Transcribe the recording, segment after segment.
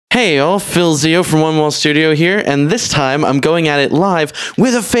Hey y'all, Phil Zio from One Wall Studio here, and this time I'm going at it live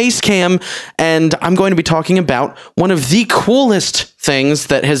with a face cam, and I'm going to be talking about one of the coolest things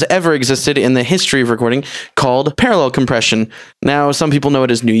that has ever existed in the history of recording called parallel compression. Now, some people know it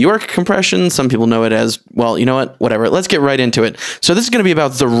as New York compression, some people know it as, well, you know what, whatever, let's get right into it. So this is going to be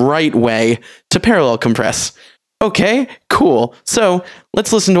about the right way to parallel compress. Okay, cool. So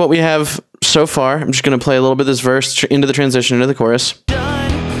let's listen to what we have so far. I'm just going to play a little bit of this verse into the transition into the chorus.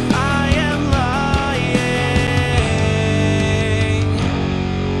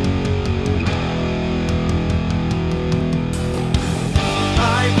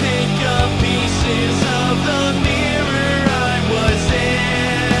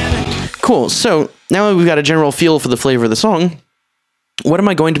 Cool, so now that we've got a general feel for the flavor of the song, what am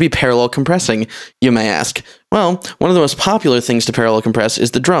I going to be parallel compressing, you may ask? Well, one of the most popular things to parallel compress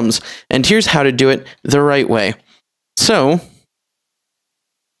is the drums, and here's how to do it the right way. So,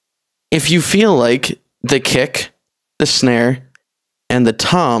 if you feel like the kick, the snare, and the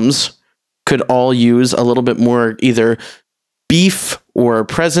toms could all use a little bit more either beef or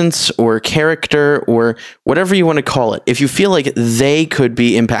presence or character or whatever you want to call it, if you feel like they could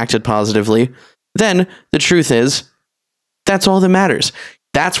be impacted positively, then the truth is that's all that matters.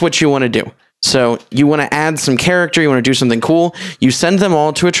 That's what you want to do. So you want to add some character, you want to do something cool, you send them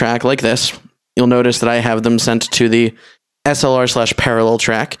all to a track like this. You'll notice that I have them sent to the SLR/parallel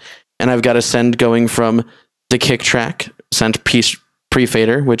track, and I've got a send going from the kick track, sent piece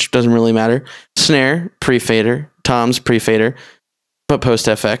pre-fader, which doesn't really matter, snare, pre-fader, toms, pre-fader, but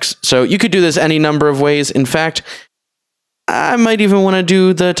post-FX. So you could do this any number of ways. In fact, I might even want to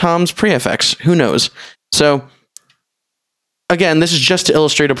do the toms pre-FX. Who knows? So again, this is just to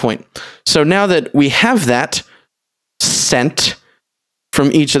illustrate a point. So now that we have that sent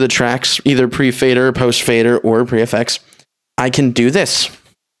from each of the tracks, either pre-fader, post-fader, or pre-FX, I can do this.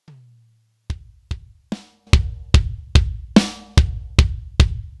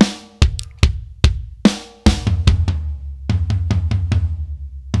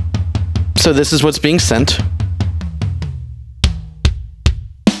 So this is what's being sent.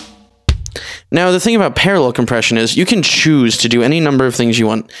 Now, the thing about parallel compression is you can choose to do any number of things you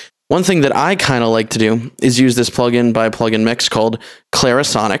want. One thing that I kind of like to do is use this plugin by Plugin Mix called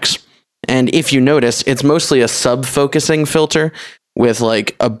Clarisonics. And if you notice, it's mostly a sub-focusing filter with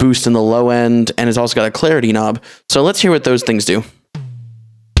like a boost in the low end, and it's also got a clarity knob. So let's hear what those things do.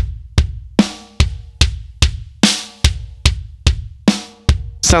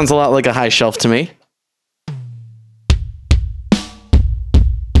 Sounds a lot like a high shelf to me.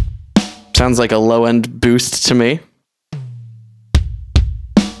 Sounds like a low-end boost to me.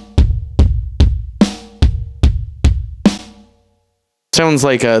 Sounds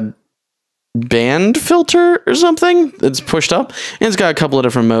like a band filter or something that's pushed up, and it's got a couple of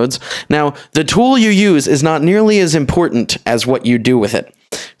different modes. Now, the tool you use is not nearly as important as what you do with it.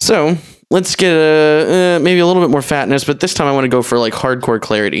 So let's get maybe a little bit more fatness, but this time I want to go for like hardcore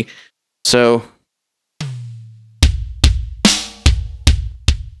clarity. So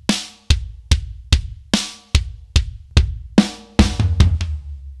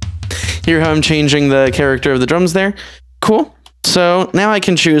hear how I'm changing the character of the drums there? Cool. So now I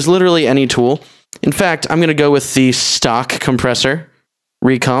can choose literally any tool. In fact, I'm going to go with the stock compressor,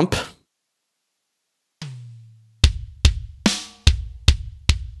 Recomp.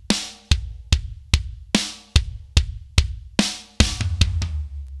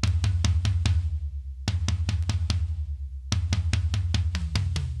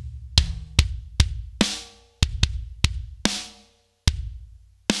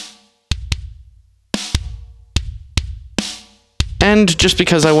 And just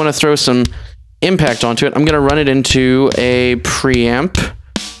because I want to throw some impact onto it, I'm going to run it into a preamp.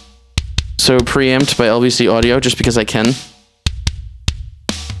 So preamped by LVC Audio, just because I can.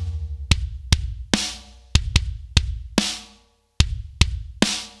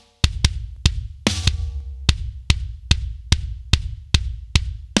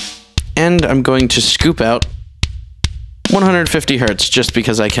 And I'm going to scoop out 150 hertz, just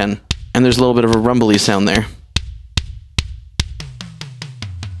because I can. And there's a little bit of a rumbly sound there.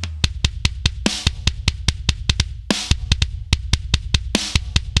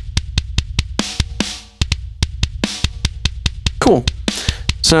 Cool.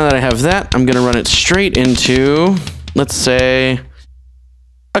 So now that I have that, I'm going to run it straight into, let's say,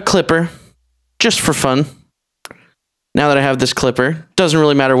 a clipper, just for fun. Now that I have this clipper, doesn't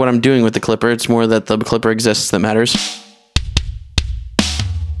really matter what I'm doing with the clipper, it's more that the clipper exists that matters.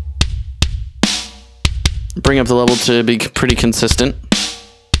 Bring up the level to be pretty consistent.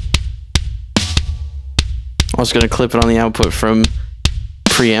 Also going to clip it on the output from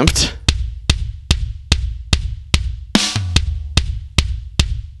preamped.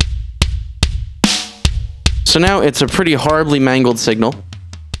 So now it's a pretty horribly mangled signal.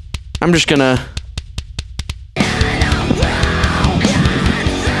 I'm just gonna...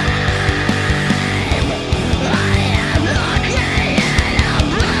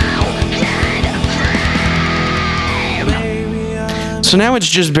 So now it's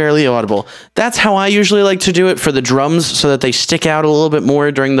just barely audible. That's how I usually like to do it for the drums, so that they stick out a little bit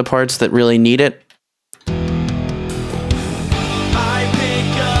more during the parts that really need it.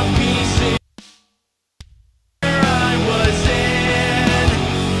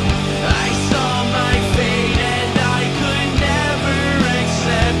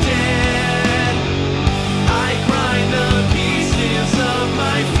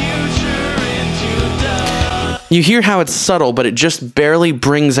 You hear how it's subtle, but it just barely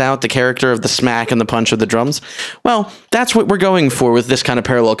brings out the character of the smack and the punch of the drums. Well, that's what we're going for with this kind of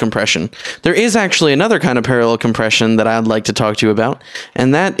parallel compression. There is actually another kind of parallel compression that I'd like to talk to you about,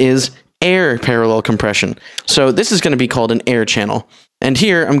 and that is air parallel compression. So this is going to be called an air channel. And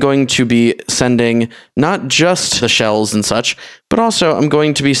here I'm going to be sending not just the shells and such, but also I'm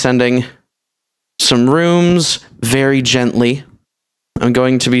going to be sending some rooms very gently. I'm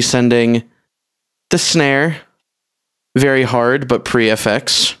going to be sending the snare very hard, but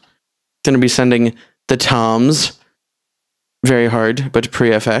pre-FX. Going to be sending the toms very hard, but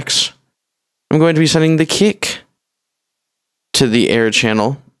pre-FX. I'm going to be sending the kick to the air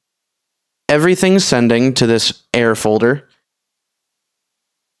channel. Everything's sending to this air folder.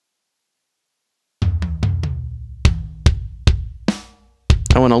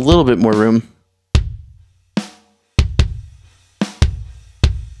 I want a little bit more room.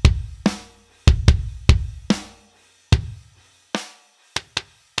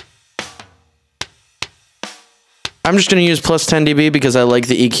 I'm just going to use plus 10 dB because I like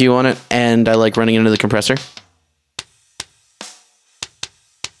the EQ on it and I like running into the compressor.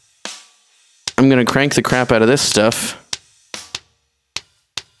 I'm going to crank the crap out of this stuff.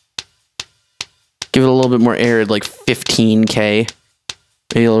 Give it a little bit more air at like 15K.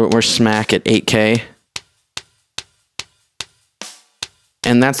 Maybe a little bit more smack at 8K.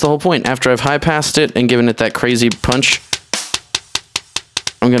 And that's the whole point. After I've high passed it and given it that crazy punch,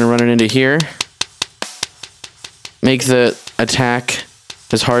 I'm going to run it into here. Make the attack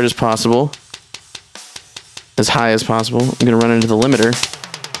as hard as possible, as high as possible. I'm going to run into the limiter.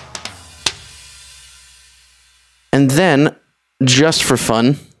 And then, just for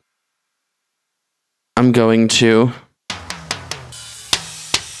fun, I'm going to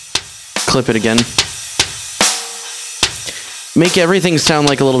clip it again. Make everything sound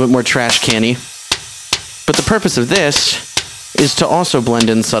like a little bit more trash canny. But the purpose of this is to also blend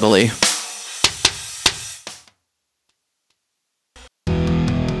in subtly.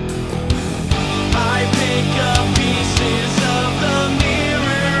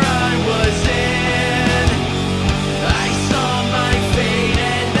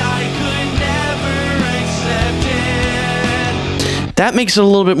 That makes it a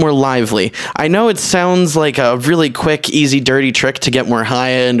little bit more lively. I know it sounds like a really quick, easy, dirty trick to get more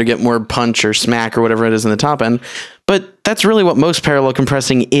high end or get more punch or smack or whatever it is in the top end, but that's really what most parallel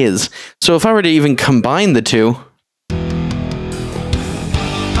compressing is. So if I were to even combine the two,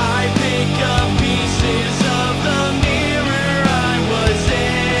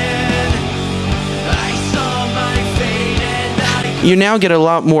 you now get a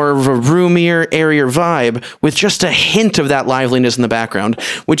lot more of a roomier, airier vibe with just a hint of that liveliness in the background,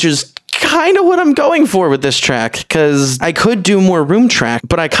 which is kind of what I'm going for with this track, because I could do more room track,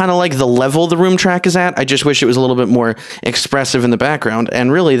 but I kind of like the level the room track is at. I just wish it was a little bit more expressive in the background,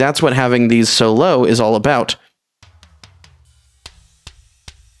 and really that's what having these so low is all about.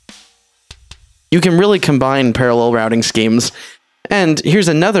 You can really combine parallel routing schemes, and here's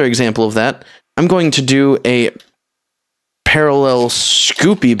another example of that. I'm going to do a parallel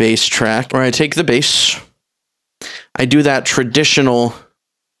scoopy bass track where I take the bass, I do that traditional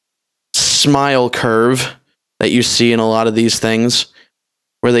smile curve that you see in a lot of these things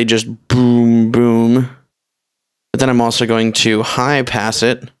where they just boom, boom. But then I'm also going to high pass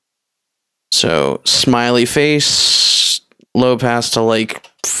it. So smiley face, low pass to like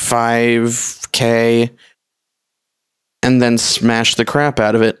 5K, and then smash the crap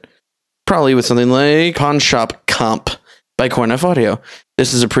out of it. Probably with something like Pawn Shop Comp by Corn F Audio.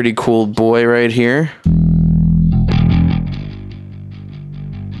 This is a pretty cool boy right here.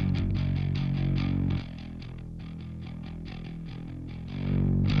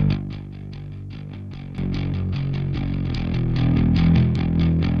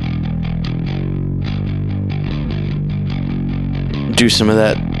 do some of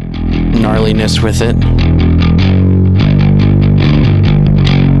that gnarliness with it.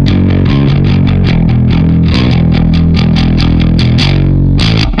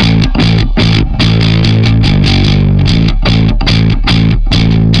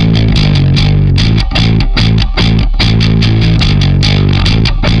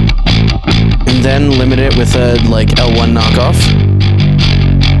 And then limit it with a like L1 knockoff.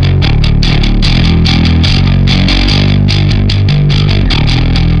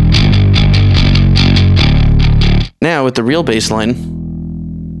 Now with the real bass line.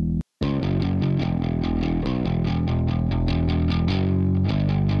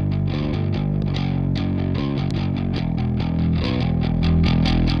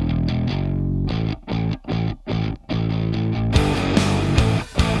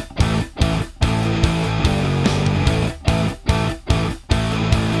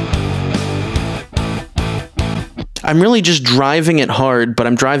 I'm really just driving it hard, but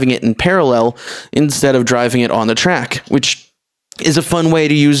I'm driving it in parallel instead of driving it on the track, which is a fun way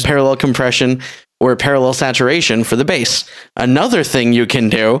to use parallel compression or parallel saturation for the bass. Another thing you can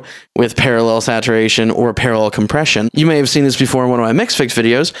do with parallel saturation or parallel compression, you may have seen this before in one of my mix fix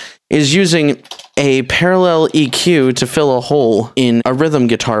videos, is using a parallel EQ to fill a hole in a rhythm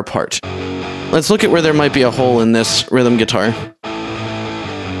guitar part. Let's look at where there might be a hole in this rhythm guitar.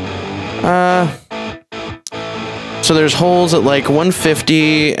 So there's holes at like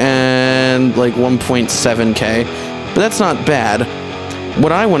 150 and like 1.7K, but that's not bad.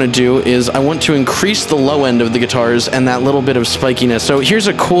 What I want to do is I want to increase the low end of the guitars and that little bit of spikiness. So here's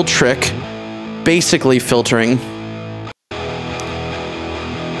a cool trick, basically filtering.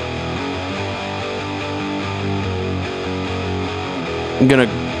 I'm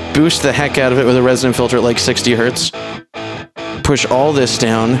gonna boost the heck out of it with a resonant filter at like 60 Hertz. Push all this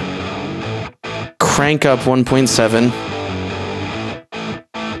down. Crank up 1.7.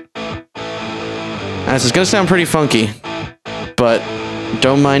 This is going to sound pretty funky, but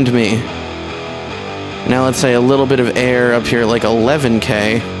don't mind me. Now let's say a little bit of air up here, like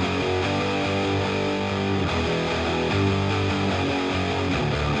 11K.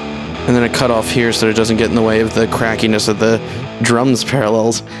 And then a cutoff here so it doesn't get in the way of the crackiness of the drums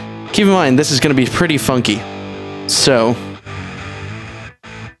parallels. Keep in mind, this is going to be pretty funky. So,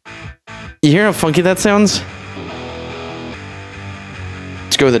 you hear how funky that sounds?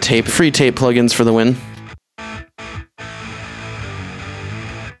 Let's go with the tape. Free tape plugins for the win.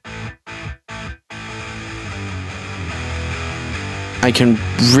 I can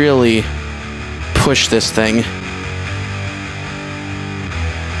really push this thing.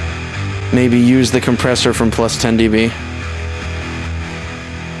 Maybe use the compressor from plus 10 dB.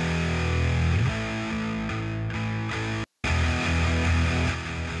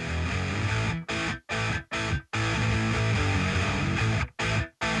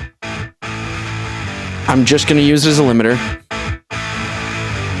 I'm just going to use it as a limiter.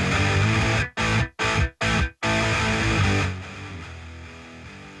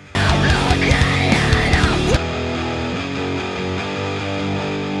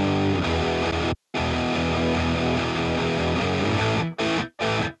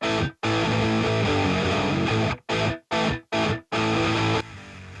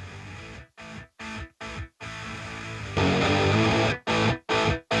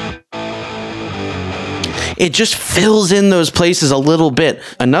 It just fills in those places a little bit.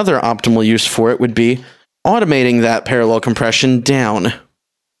 Another optimal use for it would be automating that parallel compression down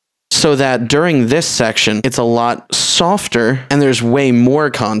so that during this section, it's a lot softer and there's way more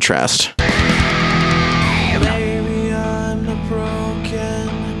contrast. Maybe I'm not broken,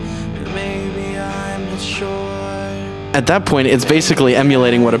 maybe I'm not sure. At that point, it's basically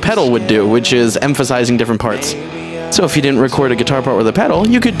emulating what a pedal would do, which is emphasizing different parts. So if you didn't record a guitar part with a pedal,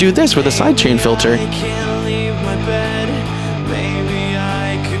 you could do this with a sidechain filter.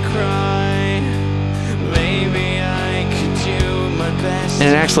 And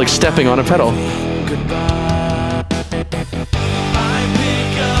it acts like stepping on a pedal.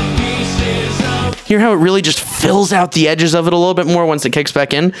 Hear how it really just fills out the edges of it a little bit more once it kicks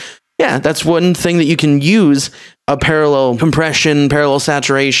back in? Yeah, that's one thing that you can use a parallel compression, parallel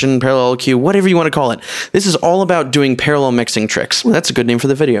saturation, parallel EQ, whatever you want to call it. This is all about doing parallel mixing tricks. Well, that's a good name for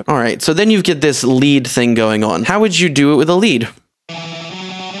the video. All right, so then you get this lead thing going on. How would you do it with a lead?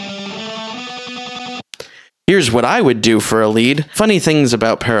 Here's what I would do for a lead. Funny things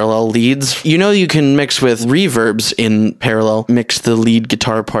about parallel leads. You know you can mix with reverbs in parallel, mix the lead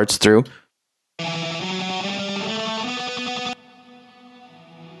guitar parts through.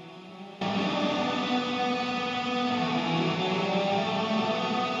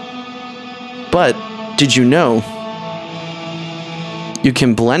 But did you know You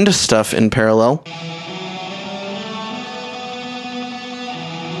can blend stuff in parallel.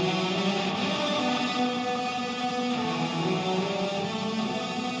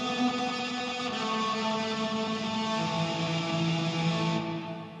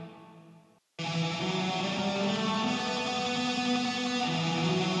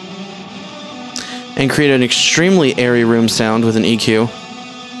 And create an extremely airy room sound with an EQ.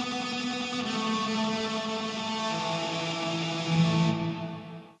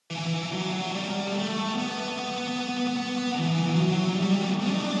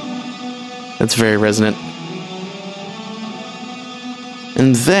 That's very resonant.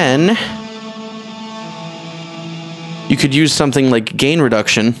 And then you could use something like gain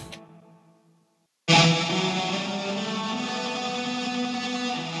reduction.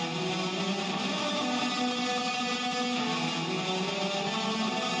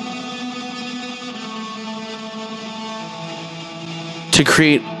 To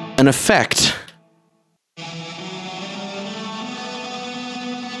create an effect.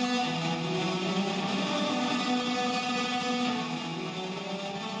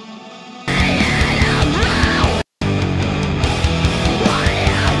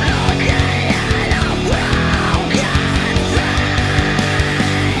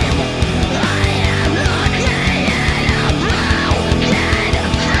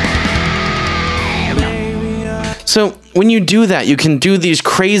 So when you do that, you can do these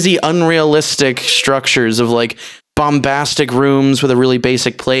crazy, unrealistic structures of like bombastic rooms with a really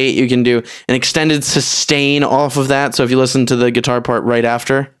basic plate. You can do an extended sustain off of that. So if you listen to the guitar part right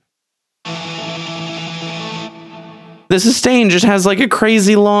after, the sustain just has like a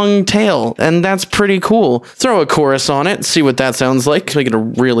crazy long tail, and that's pretty cool. Throw a chorus on it, see what that sounds like. Make it a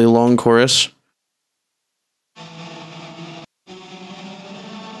really long chorus.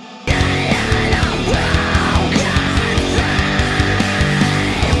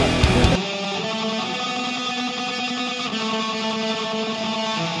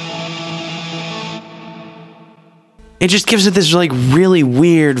 It just gives it this like really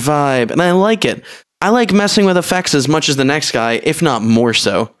weird vibe, and I like it. I like messing with effects as much as the next guy, if not more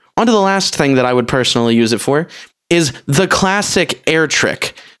so. On to the last thing that I would personally use it for is the classic air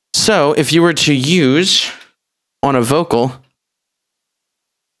trick. So if you were to use on a vocal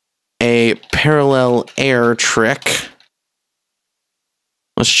a parallel air trick,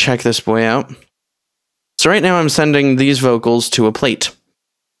 let's check this boy out. So right now I'm sending these vocals to a plate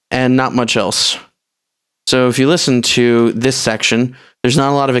and not much else. So if you listen to this section, there's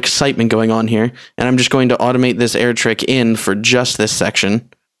not a lot of excitement going on here, and I'm just going to automate this air trick in for just this section.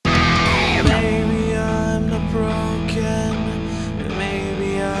 Maybe I'm not broken,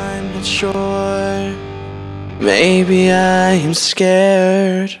 maybe I'm not sure. Maybe I am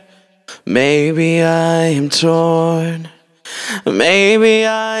scared, maybe I am torn. Maybe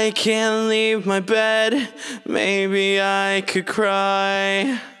I can't leave my bed, maybe I could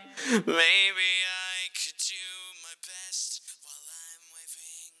cry. Maybe I could do my best while I'm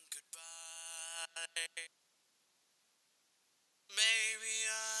waving goodbye. Maybe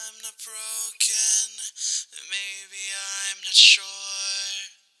I'm not broken, maybe I'm not sure.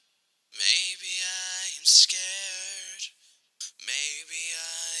 Maybe I am scared, maybe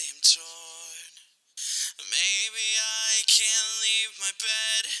I am torn. Maybe I can't leave my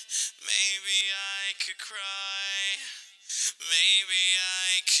bed, maybe I could cry. Maybe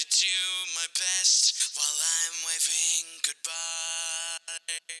I could do my best while I'm waving goodbye.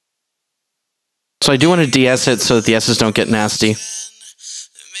 So I do want to de-ess it so that the S's don't get nasty.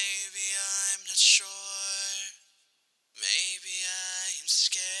 Maybe I'm not sure. Maybe I am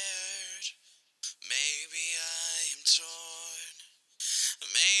scared. Maybe I am torn.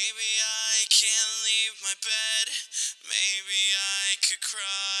 Maybe I can't leave my bed. Maybe I could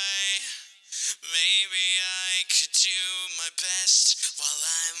cry. Maybe I could do my best while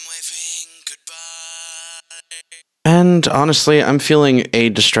I'm waving goodbye. And honestly, I'm feeling a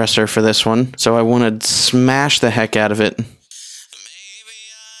distressor for this one, so I want to smash the heck out of it. Maybe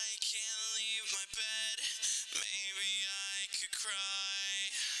I can't leave my bed. Maybe I could cry.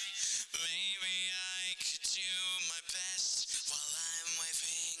 Maybe I could do my best while I'm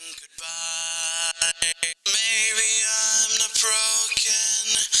waving goodbye. Maybe I'm not broken.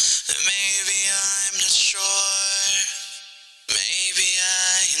 Maybe I'm not sure. Maybe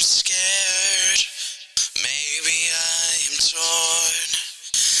I am scared. Maybe I am torn.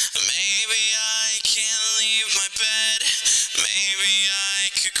 Maybe I can't leave my bed. Maybe I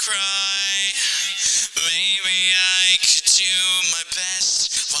could cry. Maybe I could do my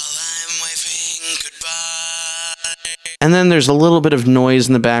best while I'm waving goodbye. And then there's a little bit of noise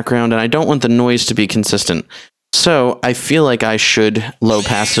in the background, and I don't want the noise to be consistent. So I feel like I should low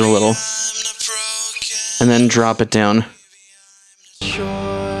pass it a little and then drop it down. Sure,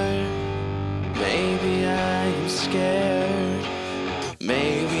 maybe I am scared,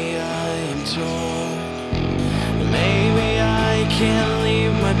 maybe I am torn, maybe I can't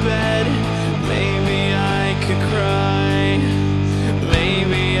leave my bed, maybe I could cry,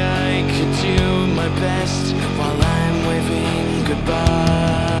 maybe I could do my best while I'm waving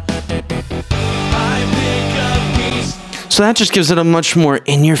goodbye. I pick up peace. So that just gives it a much more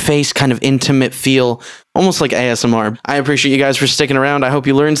in-your-face kind of intimate feel, almost like ASMR. I appreciate you guys for sticking around. I hope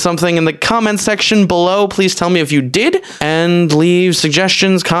you learned something. In the comment section below, please tell me if you did, and leave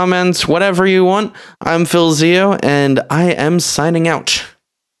suggestions, comments, whatever you want. I'm Phil Zio, and I am signing out.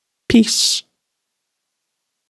 Peace.